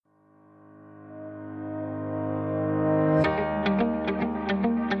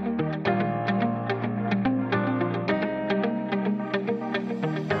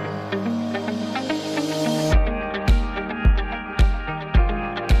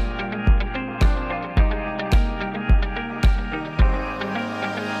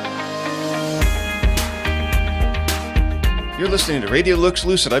You're listening to Radio Looks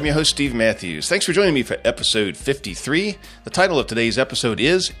Lucid. I'm your host, Steve Matthews. Thanks for joining me for episode 53. The title of today's episode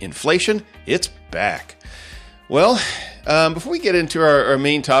is Inflation, It's Back. Well, before we get into our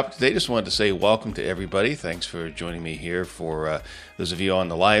main topic today, just wanted to say welcome to everybody. Thanks for joining me here for those of you on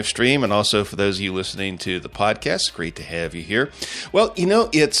the live stream and also for those of you listening to the podcast. Great to have you here. Well, you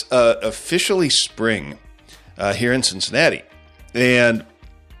know, it's officially spring here in Cincinnati. And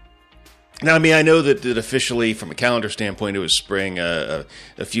now, I mean, I know that officially, from a calendar standpoint, it was spring a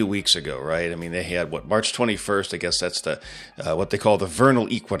few weeks ago, right? I mean, they had, March 21st, I guess that's the what they call the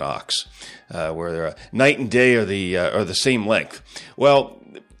vernal equinox, where night and day are the same length. Well,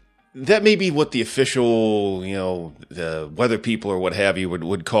 that may be what the official, the weather people or what have you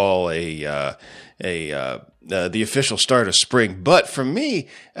would call the official start of spring. But for me,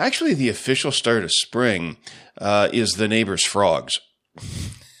 actually, the official start of spring is the neighbor's frogs.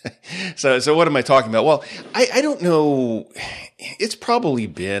 So what am I talking about? Well, I don't know. It's probably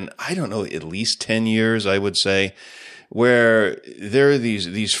been, at least 10 years, I would say, where there are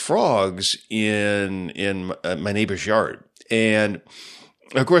these frogs in my neighbor's yard. And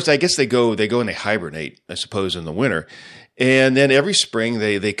of course, I guess they go and they hibernate, I suppose, in the winter. And then every spring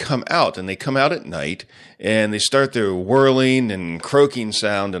they come out, and they come out at night, and they start their whirling and croaking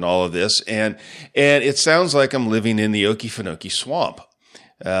sound and all of this. And it sounds like I'm living in the Okefenokee swamp.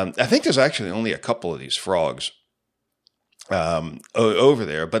 I think there's actually only a couple of these frogs over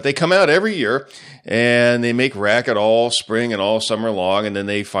there, but they come out every year and they make racket all spring and all summer long, and then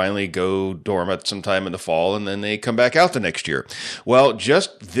they finally go dormant sometime in the fall, and then they come back out the next year. Well,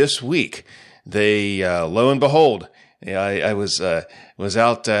 just this week, they lo and behold, I was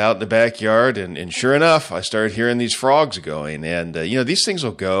out in the backyard, and sure enough, I started hearing these frogs going, and these things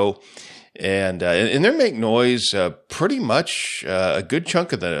will go. And they make noise pretty much a good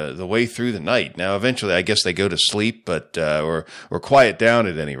chunk of the way through the night. Now, eventually, I guess they go to sleep, but or quiet down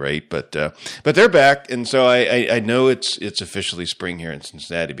at any rate. But they're back, and so I know it's officially spring here in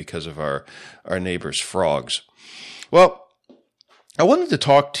Cincinnati because of our neighbor's frogs. Well, I wanted to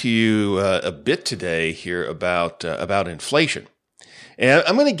talk to you a bit today here about inflation. And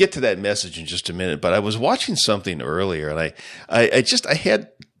I'm going to get to that message in just a minute. But I was watching something earlier, and I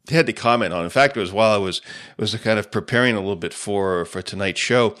had to comment on. In fact, it was while I was kind of preparing a little bit for tonight's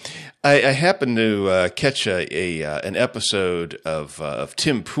show. I happened to catch an episode of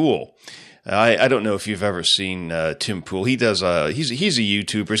Tim Pool. I don't know if you've ever seen Tim Pool. He does he's a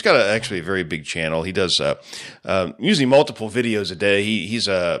YouTuber. He's got actually a very big channel. He does usually multiple videos a day. He's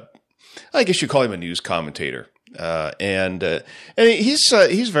I guess you call him a news commentator. And he's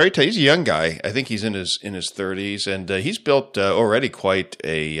he's a young guy. I think he's in his 30s, and he's built already quite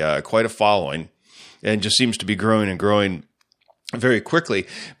a following, and just seems to be growing and growing very quickly.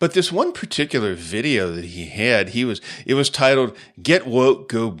 But this one particular video that he had, it was titled "Get Woke,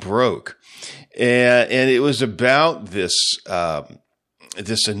 Go Broke," and it was about this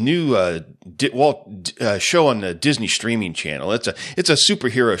new show on the Disney streaming channel. It's a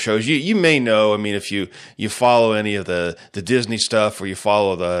superhero show. You may know. I mean, if you follow any of the Disney stuff, or you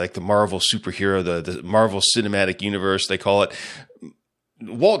follow the Marvel superhero, the Marvel Cinematic Universe, they call it.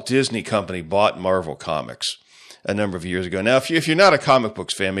 Walt Disney Company bought Marvel Comics a number of years ago. Now, if you're not a comic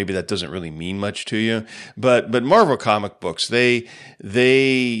books fan, maybe that doesn't really mean much to you. But Marvel comic books, they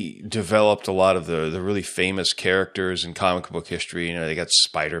developed a lot of the really famous characters in comic book history. They got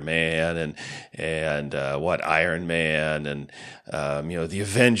Spider-Man and Iron Man and the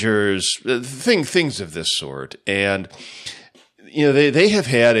Avengers, things of this sort. And they have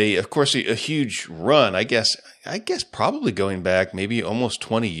had of course a huge run, I guess probably going back maybe almost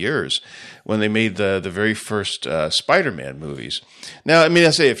 20 years when they made the very first Spider-Man movies. Now, I mean, I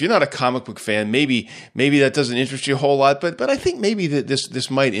say if you're not a comic book fan, maybe that doesn't interest you a whole lot, but I think maybe that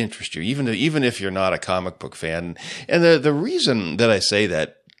this might interest you, even if you're not a comic book fan. And the reason that I say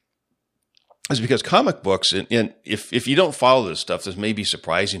that is because comic books, and if you don't follow this stuff, this may be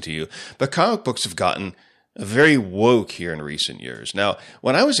surprising to you, but comic books have gotten very woke here in recent years. Now,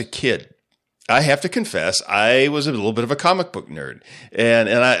 when I was a kid, I have to confess, I was a little bit of a comic book nerd, and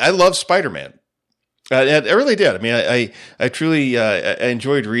I loved Spider-Man. I really did. I mean, I truly I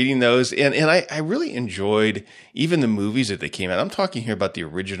enjoyed reading those, and I really enjoyed even the movies that they came out. I'm talking here about the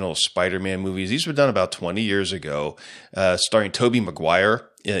original Spider-Man movies. These were done about 20 years ago, starring Tobey Maguire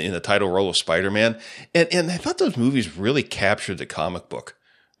in the title role of Spider-Man, and I thought those movies really captured the comic book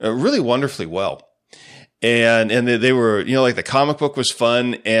really wonderfully well. And they were, like the comic book was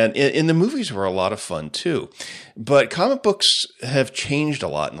fun, and the movies were a lot of fun too. But comic books have changed a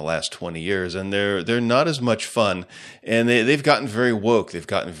lot in the last 20 years, and they're not as much fun. And they've gotten very woke. They've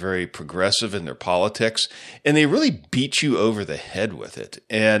gotten very progressive in their politics, and they really beat you over the head with it.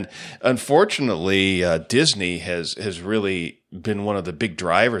 And unfortunately, Disney has really been one of the big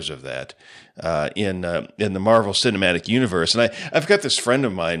drivers of that in the Marvel Cinematic Universe. And I've got this friend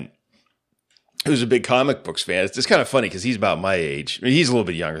of mine who's a big comic books fan. It's kind of funny because he's about my age. I mean, he's a little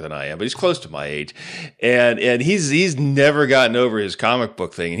bit younger than I am, but he's close to my age. And he's never gotten over his comic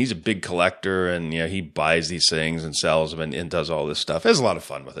book thing. And he's a big collector, and he buys these things and sells them and does all this stuff. Has a lot of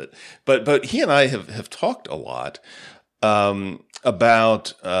fun with it. But he and I have talked a lot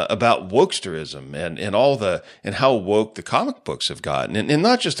about wokesterism and how woke the comic books have gotten, and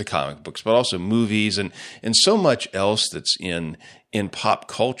not just the comic books, but also movies and so much else that's in pop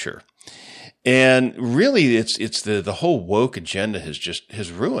culture. And really, it's the whole woke agenda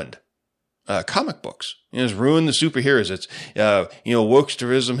has ruined comic books. Has ruined the superheroes. It's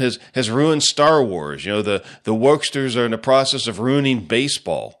wokesterism has ruined Star Wars. The wokesters are in the process of ruining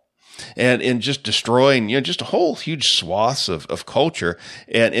baseball. And just destroying, just a whole huge swaths of culture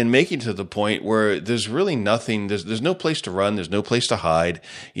and making to the point where there's really nothing, there's no place to run, there's no place to hide.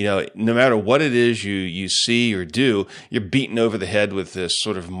 No matter what it is you see or do, you're beaten over the head with this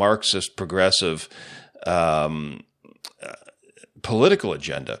sort of Marxist progressive political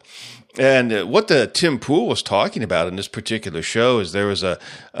agenda. And what the Tim Pool was talking about in this particular show is there was a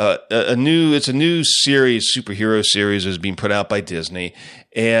new series, superhero series, is being put out by Disney.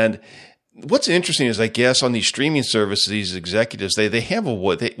 And what's interesting is, I guess, on these streaming services, these executives, they have a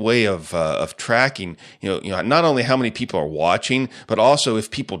way of tracking, not only how many people are watching, but also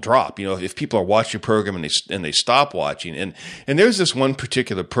if people drop, if people are watching a program and they stop watching. And there's this one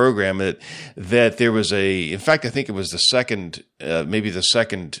particular program that there was in fact, I think it was the second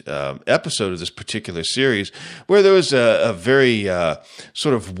episode of this particular series, where there was a very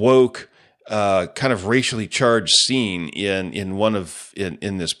sort of woke, kind of racially charged scene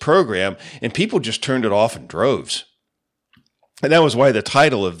in this program, and people just turned it off in droves. And that was why the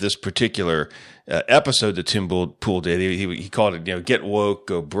title of this particular episode that Tim Pool did, he called it, "Get Woke,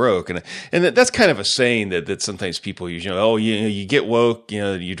 Go Broke," and that's kind of a saying that sometimes people use. You get woke,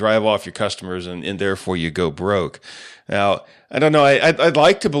 you drive off your customers, and therefore you go broke. Now, I don't know. I'd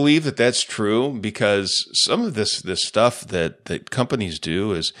like to believe that that's true, because some of this stuff that companies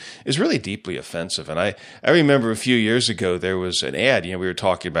do is really deeply offensive. And I remember a few years ago there was an ad. We were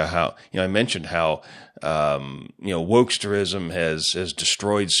talking about how I mentioned how wokesterism has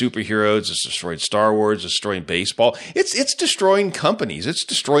destroyed superheroes, it's destroyed Star Wars, it's destroying baseball. It's destroying companies. It's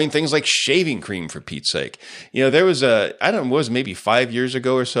destroying things like shaving cream, for Pete's sake. There was maybe 5 years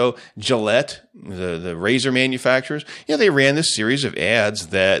ago or so, Gillette, the razor manufacturers, they ran this series of ads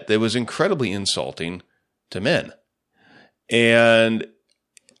that was incredibly insulting to men. And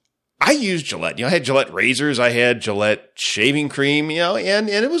I used Gillette. I had Gillette razors, I had Gillette shaving cream, and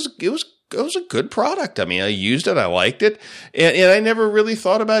it was a good product. I mean, I used it, I liked it, and I never really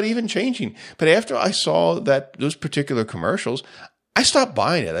thought about even changing. But after I saw those particular commercials, I stopped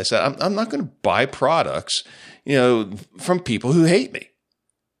buying it. I said, I'm not going to buy products, from people who hate me.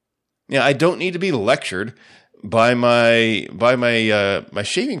 I don't need to be lectured by my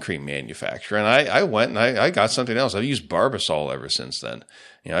shaving cream manufacturer. And I went and I got something else. I've used Barbasol ever since then.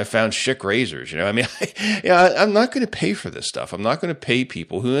 I found Schick razors. I'm not going to pay for this stuff. I'm not going to pay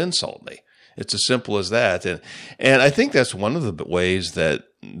people who insult me. It's as simple as that. And I think that's one of the ways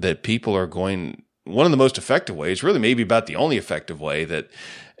that people are going. One of the most effective ways, really maybe about the only effective way, that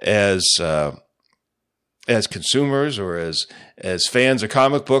as consumers or as fans of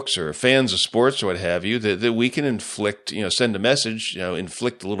comic books or fans of sports or what have you, that we can inflict, send a message,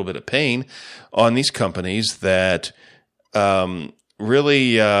 inflict a little bit of pain on these companies that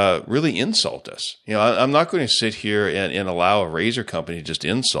really insult us. I'm not going to sit here and allow a razor company to just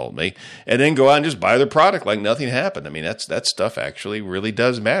insult me and then go out and just buy their product like nothing happened. I mean, that stuff actually really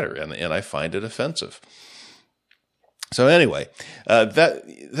does matter, and I find it offensive. So anyway, in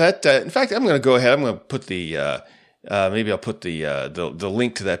fact, I'm going to go ahead. I'm going to put maybe I'll put the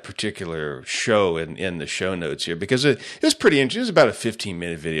link to that particular show in the show notes here, because it was pretty interesting. It was about a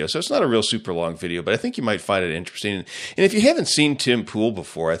 15-minute video, so it's not a real super long video, but I think you might find it interesting. And if you haven't seen Tim Pool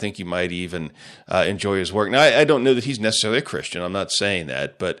before, I think you might even enjoy his work. Now, I don't know that he's necessarily a Christian. I'm not saying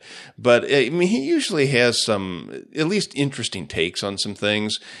that, but I mean, he usually has some at least interesting takes on some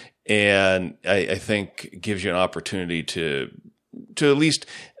things. And I think gives you an opportunity to at least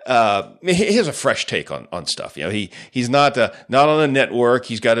he has a fresh take on stuff. He's not on a network.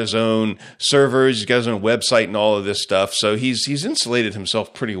 He's got his own servers. He's got his own website and all of this stuff. So he's insulated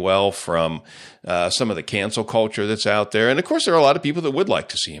himself pretty well from some of the cancel culture that's out there. And of course, there are a lot of people that would like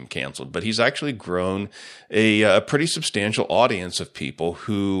to see him canceled, but he's actually grown a pretty substantial audience of people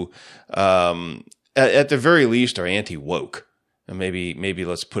who, at the very least, are anti-woke. And maybe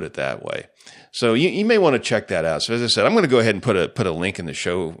let's put it that way. So you may want to check that out. So as I said, I'm going to go ahead and put a link in the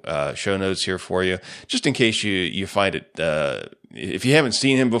show notes here for you, just in case you find it. If you haven't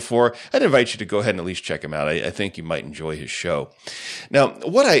seen him before, I'd invite you to go ahead and at least check him out. I think you might enjoy his show. Now,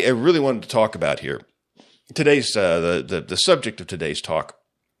 what I really wanted to talk about here, today's the subject of today's talk,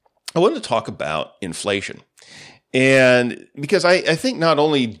 I wanted to talk about inflation. And because I think not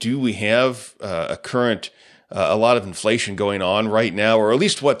only do we have a lot of inflation going on right now, or at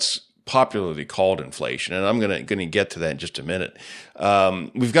least what's popularly called inflation, and I'm going to get to that in just a minute.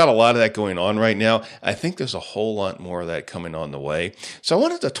 We've got a lot of that going on right now. I think there's a whole lot more of that coming on the way. So I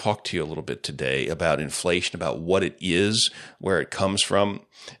wanted to talk to you a little bit today about inflation, about what it is, where it comes from,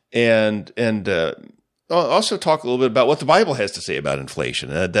 and I'll also talk a little bit about what the Bible has to say about inflation.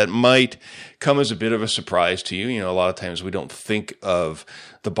 That might come as a bit of a surprise to you. A lot of times we don't think of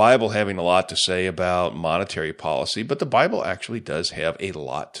the Bible having a lot to say about monetary policy, but the Bible actually does have a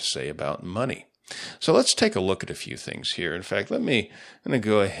lot to say about money. So let's take a look at a few things here. In fact, I'm going to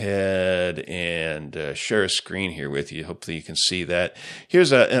go ahead and share a screen here with you. Hopefully you can see that.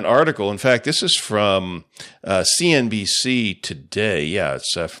 Here's an article. In fact, this is from CNBC today. Yeah,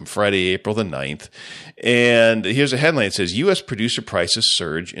 it's from Friday, April the 9th. And here's a headline. It says, U.S. producer prices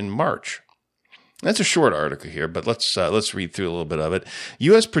surge in March. That's a short article here, but let's read through a little bit of it.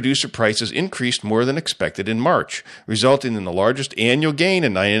 U.S. producer prices increased more than expected in March, resulting in the largest annual gain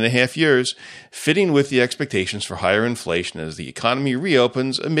in 9.5 years, fitting with the expectations for higher inflation as the economy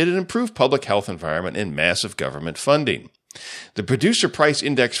reopens amid an improved public health environment and massive government funding. The producer price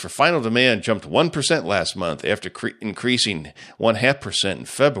index for final demand jumped 1% last month after increasing 0.5% in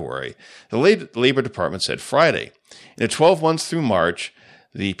February, the Labor Department said Friday. In the 12 months through March,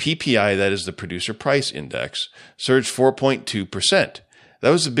 the PPI, that is the Producer Price Index, surged 4.2%. That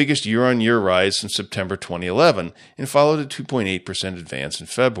was the biggest year-on-year rise since September 2011 and followed a 2.8% advance in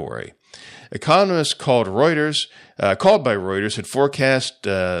February. Economists called by Reuters had forecast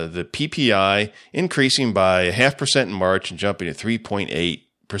the PPI increasing by 0.5% in March and jumping to 3.8%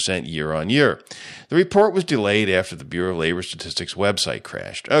 year-on-year. The report was delayed after the Bureau of Labor Statistics website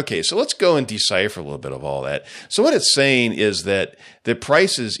crashed. Okay, so let's go and decipher a little bit of all that. So what it's saying is that the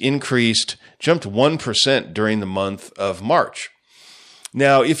prices jumped 1% during the month of March.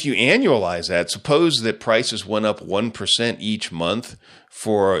 Now, if you annualize that, suppose that prices went up 1% each month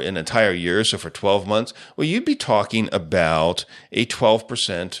for an entire year, so for 12 months, well, you'd be talking about a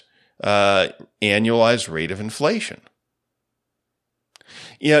 12% annualized rate of inflation.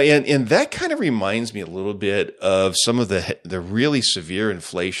 And that kind of reminds me a little bit of some of the really severe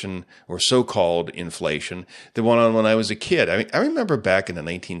inflation, or so-called inflation, that went on when I was a kid. I remember back in the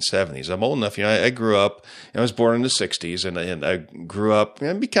 1970s. I'm old enough, I grew up, I was born in the 60s, and I grew up,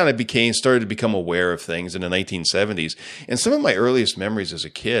 and started to become aware of things in the 1970s. And some of my earliest memories as a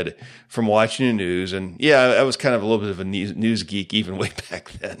kid from watching the news, and yeah, I was kind of a little bit of a news geek even way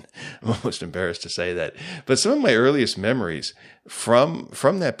back then. I'm almost embarrassed to say that. But some of my earliest memories from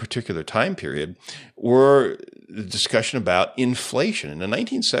that particular time period were the discussion about inflation. In the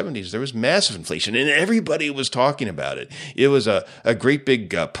 1970s, there was massive inflation, and everybody was talking about it. It was a great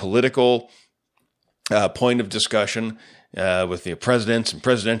big political point of discussion with the presidents and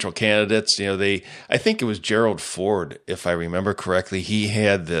presidential candidates. I think it was Gerald Ford, if I remember correctly. He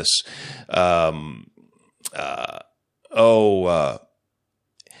had this,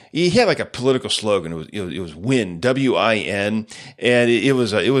 he had like a political slogan. It was WIN, W-I-N, and it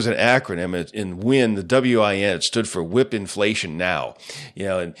was an acronym. In WIN, the W-I-N, it stood for Whip Inflation Now.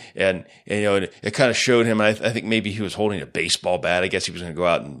 And it kind of showed him. I think maybe he was holding a baseball bat. I guess he was going to go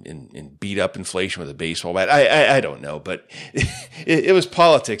out and beat up inflation with a baseball bat. I don't know, but it was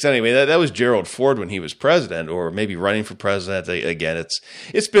politics anyway. That was Gerald Ford when he was president, or maybe running for president. Again,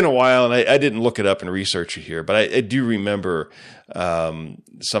 it's been a while, and I didn't look it up and research it here, but I do remember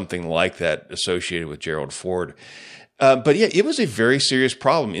something like that associated with Gerald Ford. But yeah, it was a very serious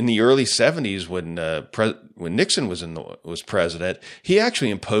problem in the early 70s when Nixon was president. He actually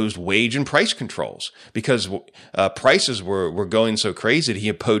imposed wage and price controls because prices were going so crazy that he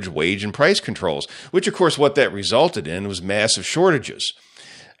imposed wage and price controls, which of course what that resulted in was massive shortages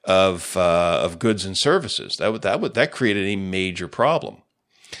of goods and services. That created a major problem.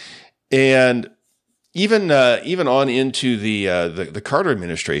 And even on into the Carter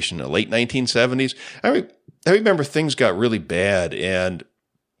administration, the late 1970s. I remember things got really bad, and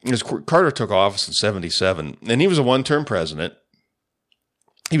as Carter took office in 77, and he was a one-term president.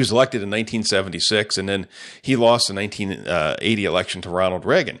 He was elected in 1976, and then he lost the 1980 election to Ronald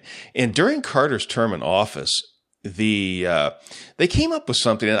Reagan. And during Carter's term in office, they came up with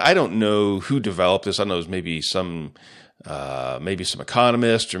something, and I don't know who developed this. I don't know it was maybe some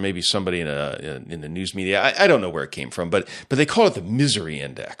economist or maybe somebody in the news media. I don't know where it came from, but they call it the misery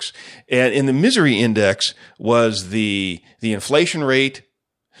index. And in the misery index was the inflation rate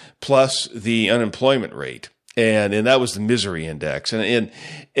plus the unemployment rate. And that was the misery index. And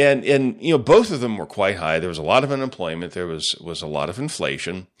both of them were quite high. There was a lot of unemployment. There was a lot of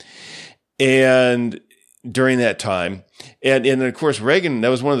inflation. And during that time, and of course, Reagan, that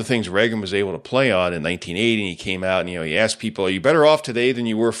was one of the things Reagan was able to play on in 1980. He came out and, he asked people, are you better off today than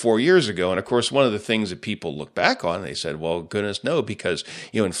you were 4 years ago? And of course, one of the things that people look back on, they said, well, goodness, no, because,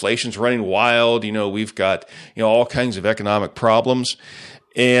 inflation's running wild. We've got, all kinds of economic problems.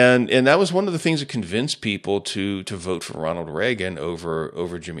 And that was one of the things that convinced people to vote for Ronald Reagan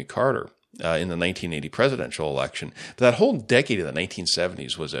over Jimmy Carter in the 1980 presidential election. But that whole decade of the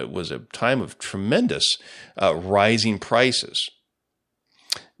 1970s was a time of tremendous rising prices.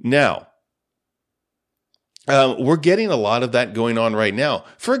 Now, we're getting a lot of that going on right now.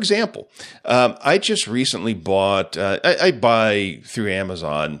 For example, I just recently bought. I buy through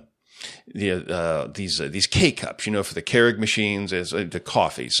Amazon these K-cups, for the Keurig machines, is the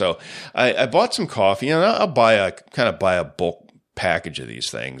coffee. So I bought some coffee, and I'll buy a bulk package of these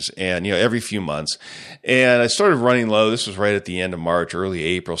things, and every few months. And I started running low. This was right at the end of March, early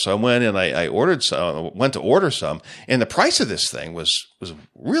April. So I went and I ordered some. Went to order some, and the price of this thing was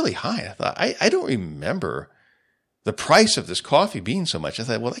really high. I thought I don't remember the price of this coffee being so much. I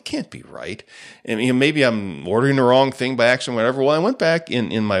thought, well, that can't be right. And maybe I'm ordering the wrong thing by accident, whatever. Well, I went back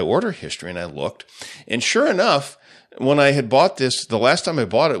in my order history and I looked, and sure enough, when I had bought this, the last time I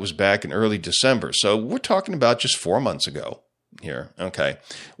bought it was back in early December. So we're talking about just 4 months ago here. Okay.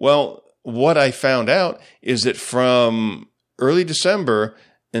 Well, what I found out is that from early December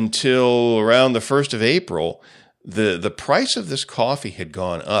until around the 1st of April, the price of this coffee had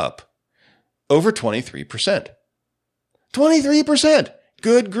gone up over 23%. 23%.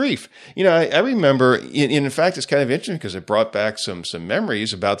 Good grief. I remember, in fact, it's kind of interesting because it brought back some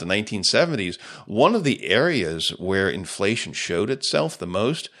memories about the 1970s. One of the areas where inflation showed itself the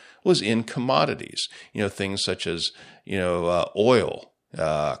most was in commodities. Things such as, oil,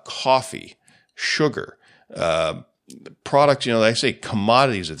 coffee, sugar, products, I say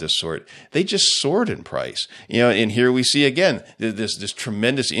commodities of this sort, they just soared in price. And here we see again, this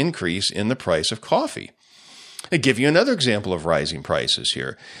tremendous increase in the price of coffee. I'll give you another example of rising prices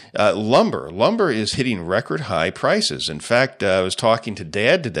here. Lumber. Lumber is hitting record high prices. In fact, I was talking to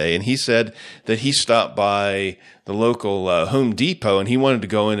Dad today, and he said that he stopped by the local Home Depot, and he wanted to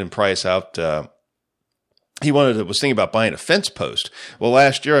go in and price out was thinking about buying a fence post. Well,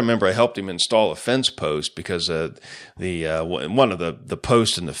 last year I remember I helped him install a fence post because one of the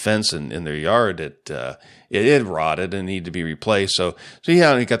posts in the fence in their yard it had rotted and needed to be replaced. So he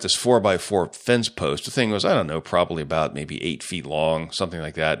got this 4x4 fence post. The thing was, I don't know, probably about maybe 8 feet long, something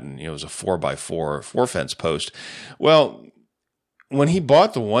like that, and it was a 4x4 fence post. Well, when he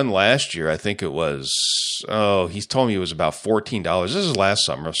bought the one last year, I think it was, he told me it was about $14. This is last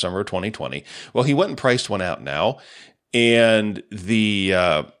summer of 2020. Well, he went and priced one out now, and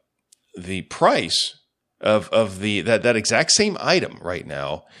the price of that exact same item right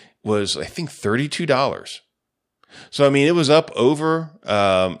now was, I think, $32. So, it was up over,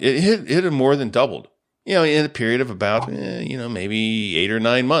 it had more than doubled, in a period of about, maybe 8 or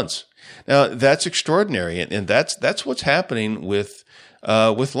 9 months. Now, that's extraordinary, and that's what's happening with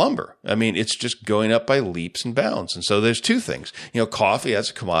lumber. It's just going up by leaps and bounds. And so there's two things. Coffee,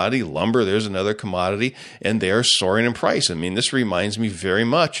 that's a commodity. Lumber, there's another commodity, and they are soaring in price. This reminds me very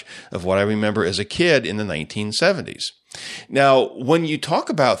much of what I remember as a kid in the 1970s. Now, when you talk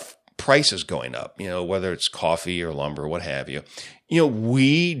about prices going up, whether it's coffee or lumber, what have you,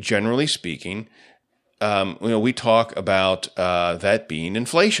 we, generally speaking, we talk about that being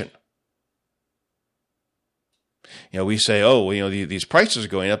inflation. We say, these prices are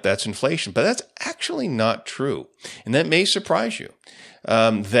going up, that's inflation. But that's actually not true. And that may surprise you,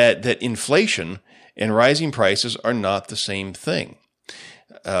 that inflation and rising prices are not the same thing.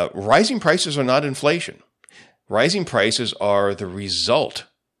 Rising prices are not inflation. Rising prices are the result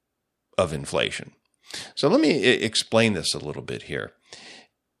of inflation. So let me explain this a little bit here.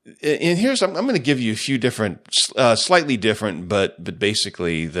 And I'm going to give you a few different, slightly different, but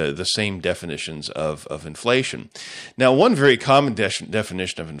basically the same definitions of inflation. Now, one very common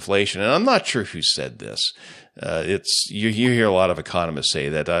definition of inflation, and I'm not sure who said this. You hear a lot of economists say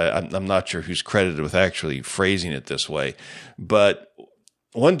that. I'm not sure who's credited with actually phrasing it this way, but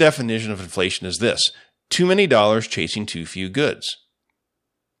one definition of inflation is this: too many dollars chasing too few goods.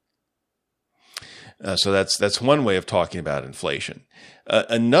 So that's one way of talking about inflation.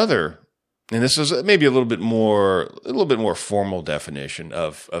 Another, and this is maybe a little bit more formal definition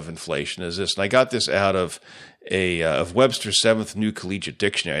of inflation, is this. And I got this out of of Webster's 7th New Collegiate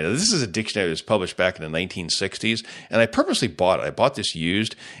Dictionary. Now, this is a dictionary that was published back in the 1960s, and I purposely bought it. I bought this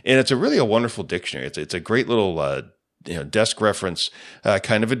used, and it's really a wonderful dictionary. It's a great little desk reference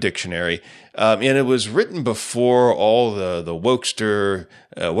kind of a dictionary, and it was written before all the wokesterism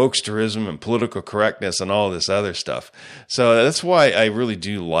and political correctness and all this other stuff. So that's why I really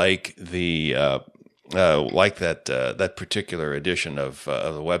do like that particular edition of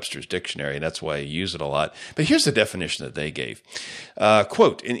the Webster's Dictionary, and that's why I use it a lot. But here's the definition that they gave.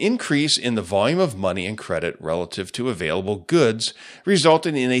 Quote, an increase in the volume of money and credit relative to available goods,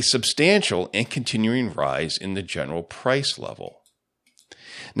 resulting in a substantial and continuing rise in the general price level.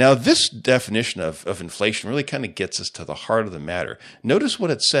 Now, this definition of inflation really kind of gets us to the heart of the matter. Notice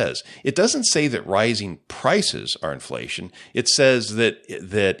what it says. It doesn't say that rising prices are inflation. It says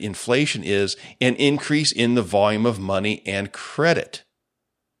that inflation is an increase in the volume of money and credit.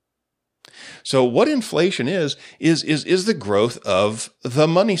 So what inflation is the growth of the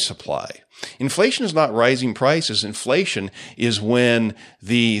money supply. Inflation is not rising prices. Inflation is when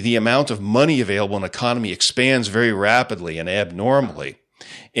the amount of money available in an economy expands very rapidly and abnormally.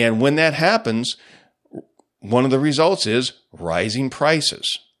 And when that happens, one of the results is rising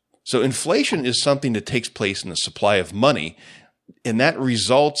prices. So inflation is something that takes place in the supply of money, and that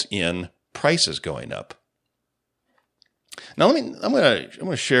results in prices going up. Now I'm going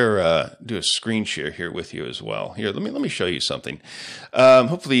to share, do a screen share here with you as well. Here, let me show you something.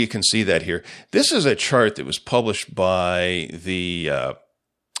 Hopefully you can see that here. This is a chart that was published by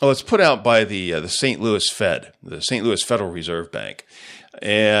it's put out by the St. Louis Fed, the St. Louis Federal Reserve Bank.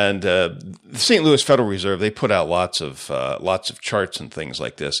 And the St. Louis Federal Reserve, they put out lots of charts and things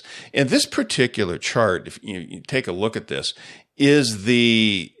like this. And this particular chart, if you take a look at this, is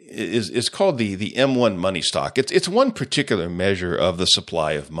called the M1 money stock. It's one particular measure of the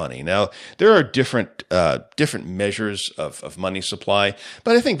supply of money. Now, there are different measures of money supply,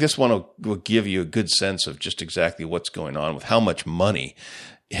 but I think this one will give you a good sense of just exactly what's going on with how much money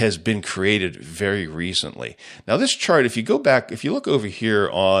has been created very recently. Now, this chart, if you look over here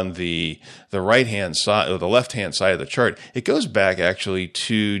on the right-hand side or the left-hand side of the chart, it goes back actually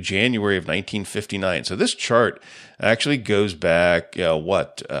to January of 1959. So this chart actually goes back,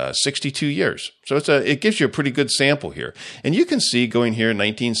 62 years. So it gives you a pretty good sample here. And you can see going here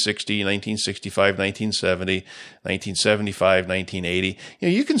 1960, 1965, 1970, 1975, 1980.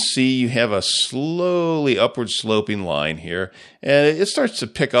 You can see you have a slowly upward sloping line here. And it starts to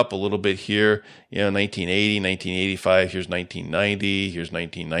pick up a little bit here. 1980, 1985, here's 1990, here's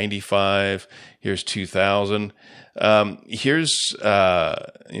 1995, here's 2000. Here's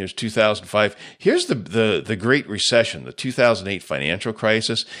 2005. Here's the Great Recession, the 2008 financial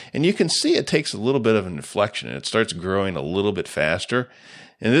crisis, and you can see it takes a little bit of an inflection and it starts growing a little bit faster.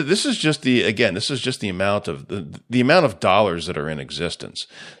 And this is just the amount of the amount of dollars that are in existence.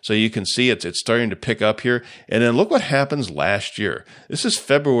 So you can see it's starting to pick up here. And then look what happens last year. This is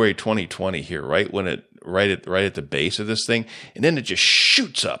February 2020 here, right at the base of this thing, and then it just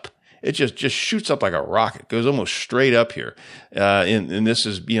shoots up. It just shoots up like a rocket. Goes almost straight up here. And this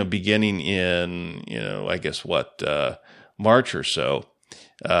is beginning in March or so.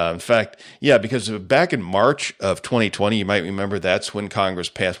 In fact, because back in March of 2020, you might remember that's when Congress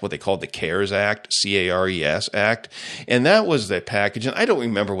passed what they called the CARES Act, CARES Act. And that was the package. And I don't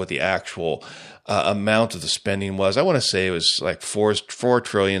remember what the actual amount of the spending was. I want to say it was like 4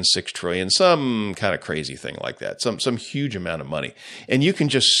 trillion, 6 trillion, some kind of crazy thing like that, some huge amount of money. And you can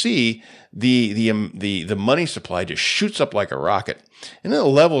just see the money supply just shoots up like a rocket. And then it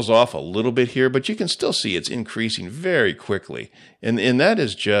levels off a little bit here, but you can still see it's increasing very quickly. And that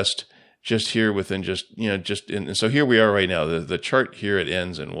is just here within and so here we are right now. The chart here, it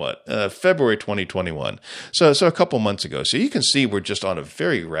ends in February 2021. So a couple months ago. So you can see we're just on a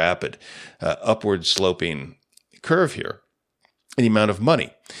very rapid upward sloping curve here in the amount of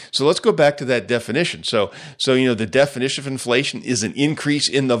money. So let's go back to that definition. So the definition of inflation is an increase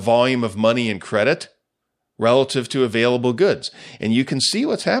in the volume of money and credit relative to available goods. And you can see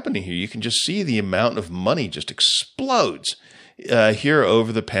what's happening here. You can just see the amount of money just explodes. here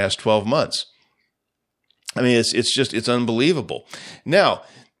over the past 12 months. I mean, it's unbelievable. Now,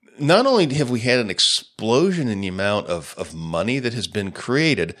 not only have we had an explosion in the amount of money that has been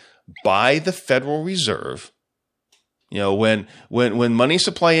created by the Federal Reserve. When money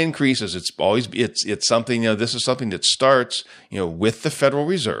supply increases, it's something, this is something that starts, with the Federal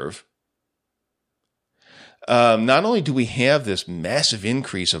Reserve. Not only do we have this massive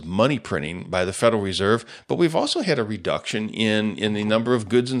increase of money printing by the Federal Reserve, but we've also had a reduction in the number of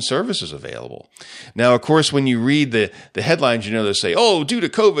goods and services available. Now, of course, when you read the headlines, they say, oh, due to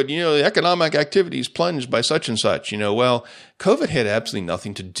COVID, the economic activities plunged by such and such. Well, COVID had absolutely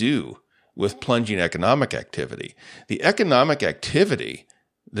nothing to do with plunging economic activity. The economic activity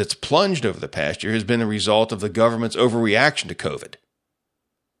that's plunged over the past year has been a result of the government's overreaction to COVID.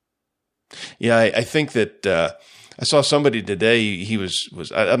 Yeah, I think that I saw somebody today. He was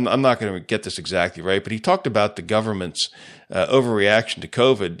I'm not going to get this exactly right, but he talked about the government's overreaction to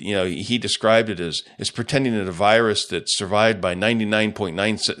COVID. He described it as pretending that a virus that's survived by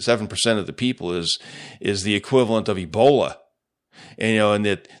 99.97% of the people is the equivalent of Ebola, and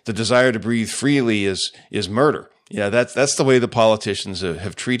that the desire to breathe freely is murder. Yeah, that's the way the politicians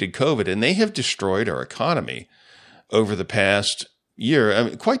have treated COVID, and they have destroyed our economy over the past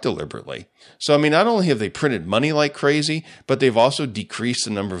year, quite deliberately. So, not only have they printed money like crazy, but they've also decreased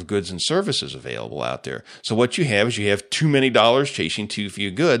the number of goods and services available out there. So what you have is too many dollars chasing too few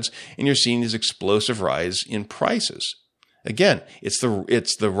goods, and you're seeing this explosive rise in prices. Again, it's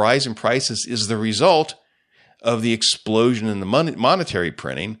the rise in prices is the result of the explosion in the monetary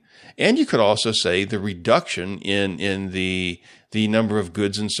printing, and you could also say the reduction in the number of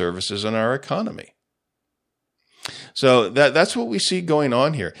goods and services in our economy. So that's what we see going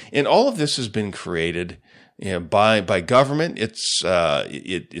on here, and all of this has been created, by government.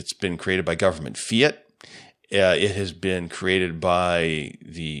 It's been created by government fiat. It has been created by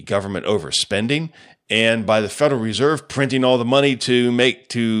the government overspending, and by the Federal Reserve printing all the money to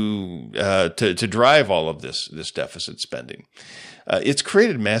drive all of this deficit spending. It's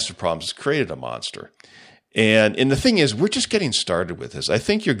created massive problems. It's created a monster. And the thing is, we're just getting started with this. I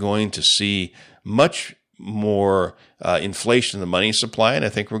think you're going to see much more inflation in the money supply, and I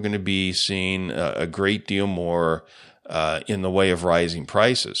think we're going to be seeing a great deal more in the way of rising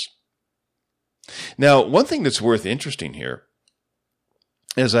prices. Now, one thing that's worth interesting here,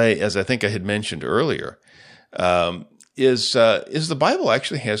 as I think I had mentioned earlier, is the Bible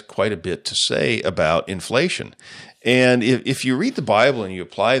actually has quite a bit to say about inflation. And if you read the Bible and you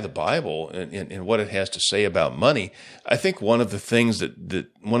apply the Bible and what it has to say about money, I think one of the things that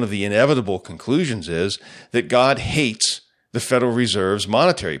one of the inevitable conclusions is that God hates the Federal Reserve's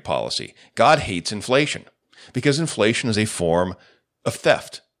monetary policy. God hates inflation because inflation is a form of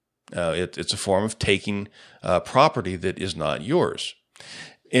theft. It's a form of taking property that is not yours.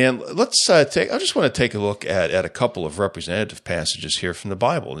 And let's I just want to take a look at a couple of representative passages here from the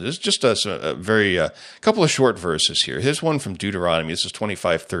Bible. There's just a couple of short verses here. Here's one from Deuteronomy. This is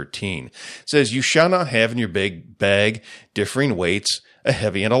 25:13. It says, "You shall not have in your bag differing weights, a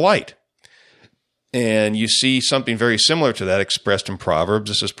heavy and a light." And you see something very similar to that expressed in Proverbs.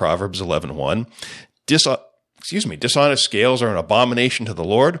 This is Proverbs 11:1. Dishonest scales are an abomination to the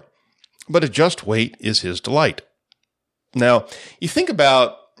Lord, but a just weight is his delight. Now, you think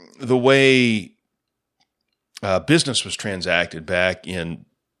about the way business was transacted back in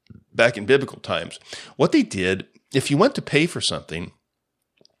biblical times. What they did, if you went to pay for something,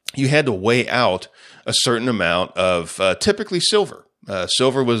 you had to weigh out a certain amount of typically silver.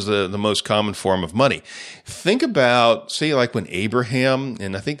 Silver was the most common form of money. Think about, say, like when Abraham,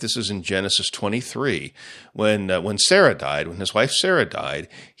 and I think this is in Genesis 23, when Sarah died, when his wife Sarah died,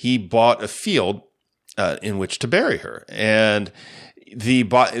 he bought a field in which to bury her. And the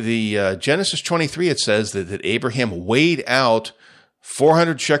Genesis 23, it says that Abraham weighed out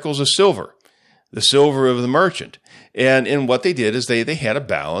 400 shekels of silver, the silver of the merchant. And what they did is they had a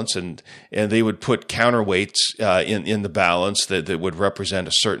balance, and they would put counterweights in the balance that would represent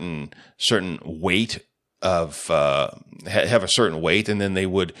a certain weight of have a certain weight, and then they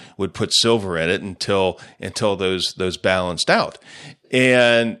would put silver in it until those balanced out.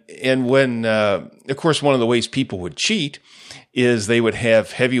 And when of course one of the ways people would cheat is they would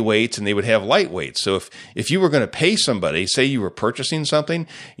have heavy weights and they would have light weights. So if you were going to pay somebody, say you were purchasing something,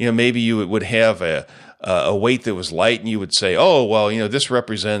 maybe you would have a weight that was light, and you would say, oh, well, this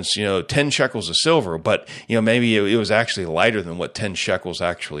represents, 10 shekels of silver, but, maybe it was actually lighter than what 10 shekels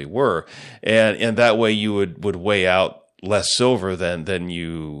actually were. And that way you would weigh out less silver than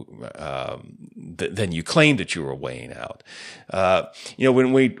you claimed that you were weighing out.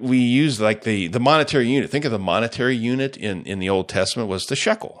 When we use like the monetary unit, think of the monetary unit in the Old Testament was the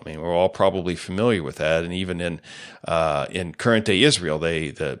shekel. I mean, we're all probably familiar with that, and even in current day Israel,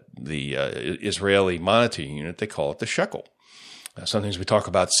 the Israeli monetary unit, they call it the shekel. Sometimes we talk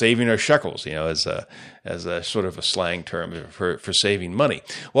about saving our shekels, as a sort of a slang term for saving money.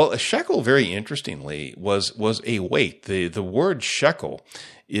 Well, a shekel, very interestingly, was a weight. The word shekel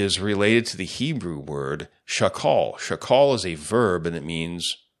is related to the Hebrew word shakal. Shakal is a verb, and it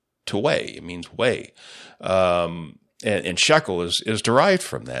means to weigh. It means weigh. And shekel is derived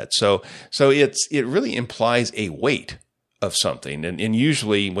from that. So it really implies a weight of something. And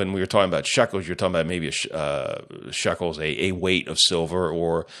usually when we were talking about shekels, you're talking about maybe shekels, a weight of silver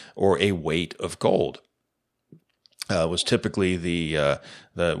or a weight of gold. Was typically the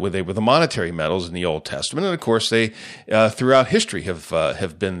monetary metals in the Old Testament, and of course they throughout history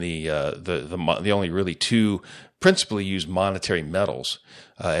have been the only really two principally used monetary metals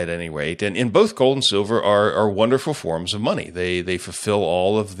at any rate. And both gold and silver are wonderful forms of money. They fulfill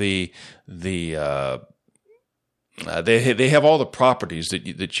all of they have all the properties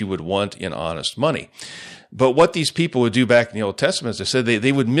that you would want in honest money. But what these people would do back in the Old Testament, as I said,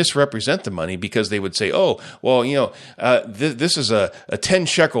 they would misrepresent the money because they would say, oh, well, this is a 10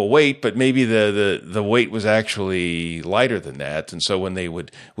 shekel weight, but maybe the weight was actually lighter than that. And so when they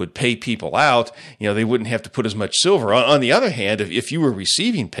would pay people out, they wouldn't have to put as much silver. On the other hand, if you were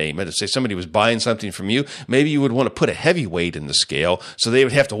receiving payment, if say somebody was buying something from you, maybe you would want to put a heavy weight in the scale, so they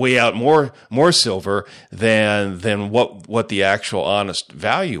would have to weigh out more silver than what the actual honest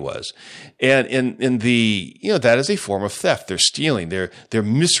value was. And in that is a form of theft. They're stealing. They're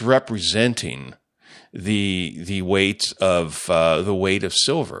misrepresenting the weight of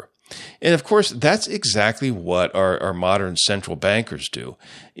silver. And of course, that's exactly what our modern central bankers do.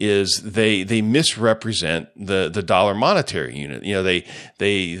 Is they misrepresent the dollar monetary unit. The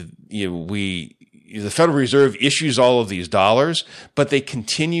Federal Reserve issues all of these dollars, but they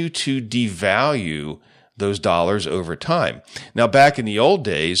continue to devalue those dollars over time. Now, back in the old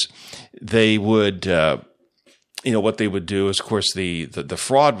days, they would, what they would do is, of course, the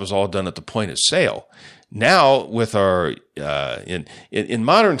fraud was all done at the point of sale. Now, with our in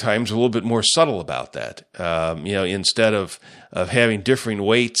modern times, we're a little bit more subtle about that. Instead of having differing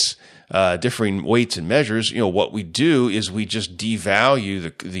weights and measures, what we do is we just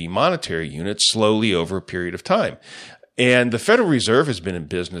devalue the monetary unit slowly over a period of time. And the Federal Reserve has been in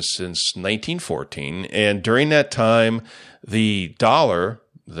business since 1914, and during that time, the dollar,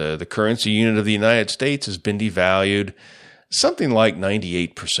 the currency unit of the United States, has been devalued something like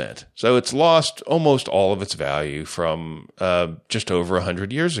 98%. So it's lost almost all of its value from just over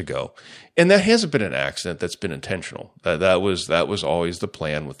 100 years ago. And that hasn't been an accident. That's been intentional. That was always the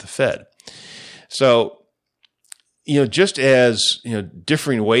plan with the Fed. So, just as,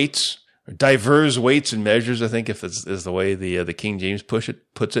 differing weights, diverse weights and measures, I think, if it's is the way the King James puts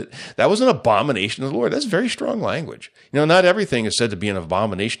it, that was an abomination to the Lord. That's very strong language. Not everything is said to be an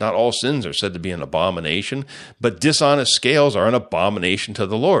abomination. Not all sins are said to be an abomination, but dishonest scales are an abomination to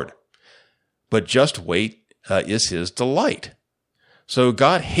the Lord. But just weight is his delight. So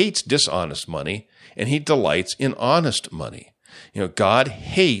God hates dishonest money, and he delights in honest money. God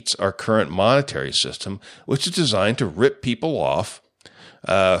hates our current monetary system, which is designed to rip people off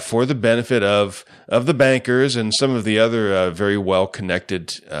for the benefit of the bankers and some of the other very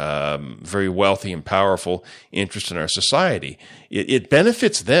well-connected, very wealthy and powerful interests in our society. It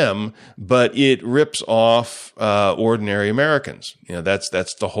benefits them, but it rips off ordinary Americans. That's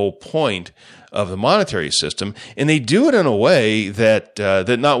the whole point of the monetary system, and they do it in a way that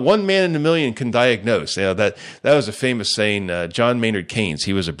not one man in a million can diagnose. That was a famous saying. John Maynard Keynes,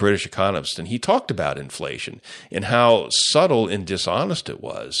 he was a British economist, and he talked about inflation and how subtle and dishonest it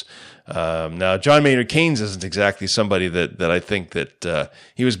was. Now, John Maynard Keynes isn't exactly somebody that I think that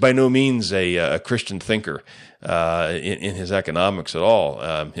he was by no means a Christian thinker in his economics at all.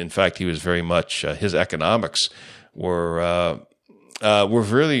 In fact, he was very much his economics were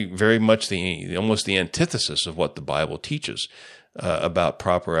really very much almost the antithesis of what the Bible teaches about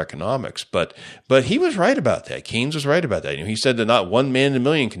proper economics. But he was right about that. Keynes was right about that. He said that not one man in a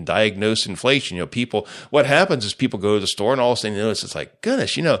million can diagnose inflation. What happens is people go to the store and all of a sudden they notice, it's like,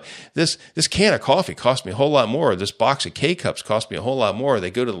 goodness, this can of coffee cost me a whole lot more. This box of K-Cups cost me a whole lot more. They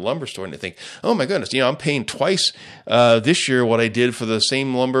go to the lumber store and they think, oh my goodness, I'm paying twice this year what I did for the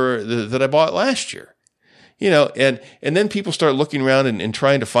same lumber that I bought last year. And then people start looking around and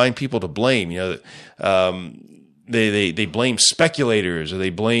trying to find people to blame. they blame speculators, or they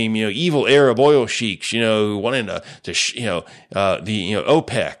blame, evil Arab oil sheiks, wanting to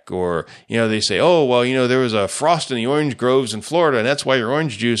OPEC, or, they say, oh, well, there was a frost in the orange groves in Florida, and that's why your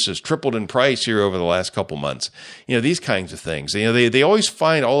orange juice has tripled in price here over the last couple months. These kinds of things. They always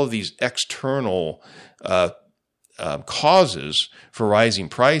find all of these external causes for rising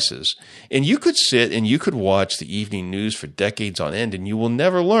prices. And you could sit and you could watch the evening news for decades on end, and you will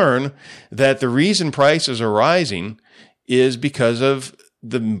never learn that the reason prices are rising is because of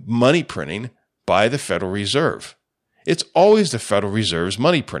the money printing by the Federal Reserve. It's always the Federal Reserve's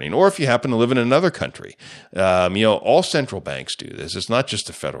money printing. Or if you happen to live in another country, all central banks do this. It's not just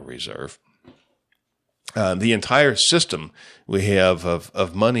the Federal Reserve. The entire system we have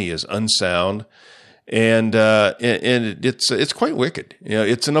of money is unsound. And it's quite wicked.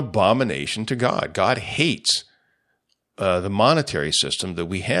 It's an abomination to God. God hates the monetary system that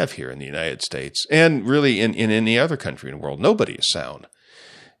we have here in the United States, and really in any other country in the world. Nobody is sound.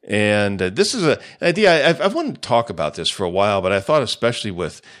 And this is an idea I've wanted to talk about this for a while, but I thought, especially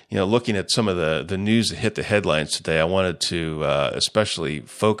with looking at some of the news that hit the headlines today, I wanted to especially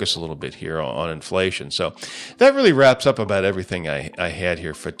focus a little bit here on inflation. So that really wraps up about everything I had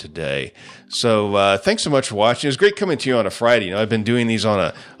here for today. So thanks so much for watching. It was great coming to you on a Friday. I've been doing these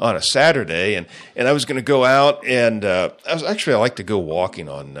on a Saturday, and I was going to go out, and I like to go walking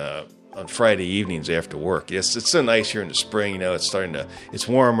on Friday evenings after work. Yes, it's so nice here in the spring. It's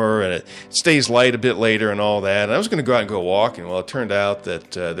warmer, and it stays light a bit later and all that. And I was going to go out and go walking. Well, it turned out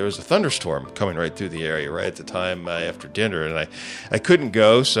that there was a thunderstorm coming right through the area right at the time after dinner, and I couldn't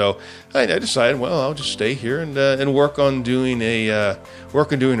go. So I decided, well, I'll just stay here and work on doing a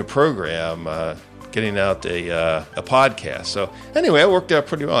program. Getting out a podcast. So anyway, it worked out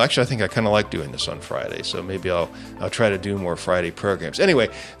pretty well. Actually, I think I kind of like doing this on Friday, so maybe I'll try to do more Friday programs. Anyway,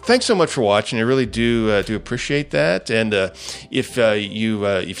 thanks so much for watching. I really do appreciate that. And if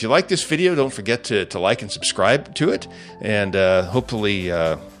you like this video, don't forget to like and subscribe to it. And hopefully,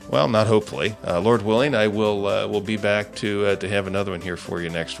 not hopefully, Lord willing, I will be back to have another one here for you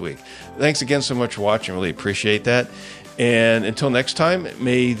next week. Thanks again so much for watching. Really appreciate that. And until next time,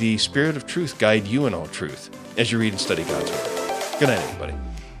 may the Spirit of truth guide you in all truth as you read and study God's Word. Good night, everybody.